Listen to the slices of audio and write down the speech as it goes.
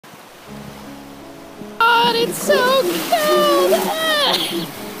god, it's so cold!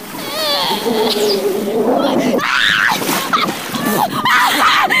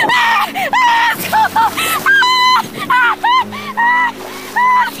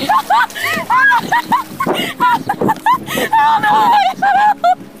 Oh no!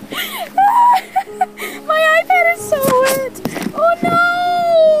 My iPad is so wet! Oh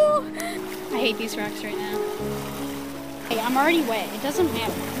no! I hate these rocks right now. Hey, I'm already wet. It doesn't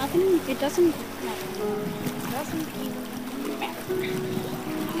matter. It doesn't matter. It doesn't even matter.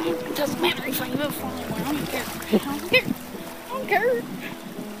 It doesn't matter if I even fall anywhere. I don't care. I don't care. I don't care.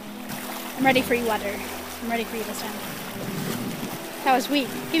 I'm ready for you, water. I'm ready for you this time. That was weak.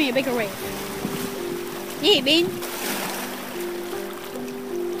 Give me a bigger wave. Yeah, man.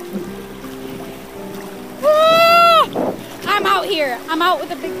 Woo! I'm out here. I'm out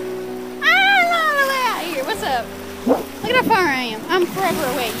with a big... out here. What's up? Look at how far I am. I'm forever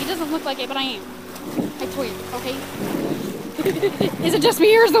away. He doesn't look like it, but I am. I swear, okay? Is it just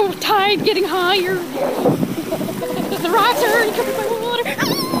me or is the tide getting higher? The rocks are already covered by water.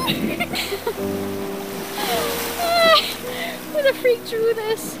 What a freak drew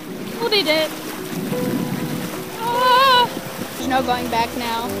this. Well, they did. There's no going back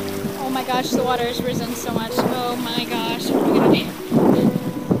now. Oh my gosh, the water has risen so much. Oh my gosh, what am I gonna do?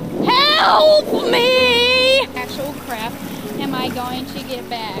 Help me! Actual crap, am I going to get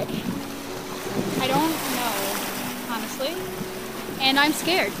back? I don't know, honestly. And I'm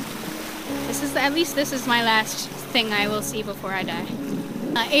scared. At least this is my last thing I will see before I die.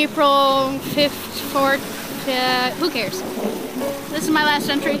 April 5th, 4th, who cares? This is my last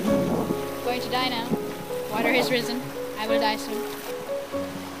entry. Going to die now. Water has risen. I will die soon.